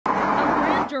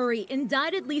jury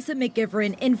indicted Lisa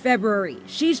McGivern in February.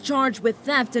 She's charged with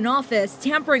theft in office,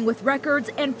 tampering with records,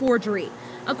 and forgery.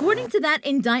 According to that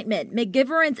indictment,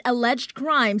 McGivern's alleged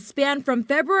crimes span from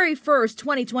February 1st,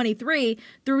 2023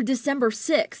 through December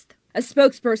 6th. A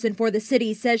spokesperson for the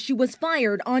city says she was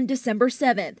fired on December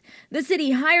 7th. The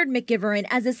city hired McGivern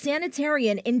as a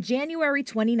sanitarian in January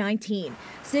 2019.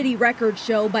 City records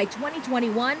show by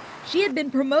 2021, she had been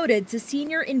promoted to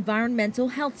senior environmental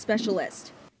health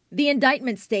specialist. The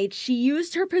indictment states she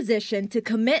used her position to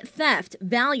commit theft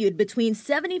valued between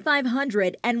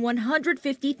 $7,500 and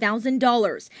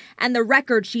 $150,000, and the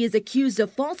records she is accused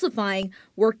of falsifying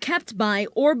were kept by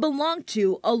or belonged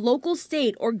to a local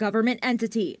state or government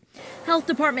entity. Health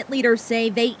department leaders say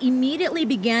they immediately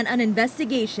began an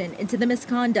investigation into the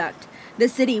misconduct. The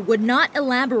city would not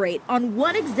elaborate on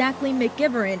what exactly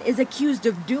McGivern is accused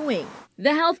of doing.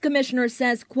 The health commissioner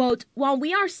says, quote, "While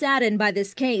we are saddened by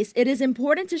this case, it is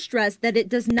important to stress that it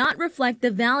does not reflect the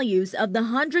values of the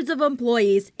hundreds of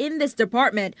employees in this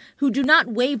department who do not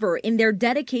waver in their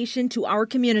dedication to our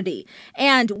community.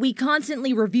 And we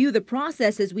constantly review the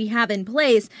processes we have in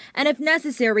place and, if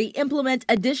necessary, implement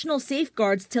additional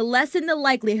safeguards to lessen the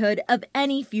likelihood of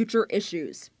any future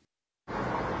issues."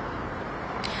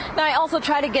 Now, I also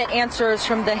try to get answers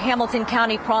from the Hamilton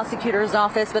County Prosecutor's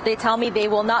Office, but they tell me they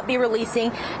will not be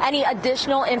releasing any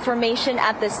additional information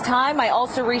at this time. I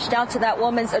also reached out to that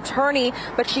woman's attorney,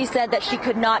 but she said that she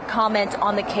could not comment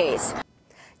on the case.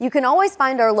 You can always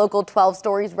find our local 12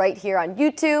 stories right here on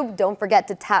YouTube. Don't forget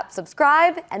to tap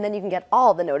subscribe, and then you can get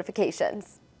all the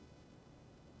notifications.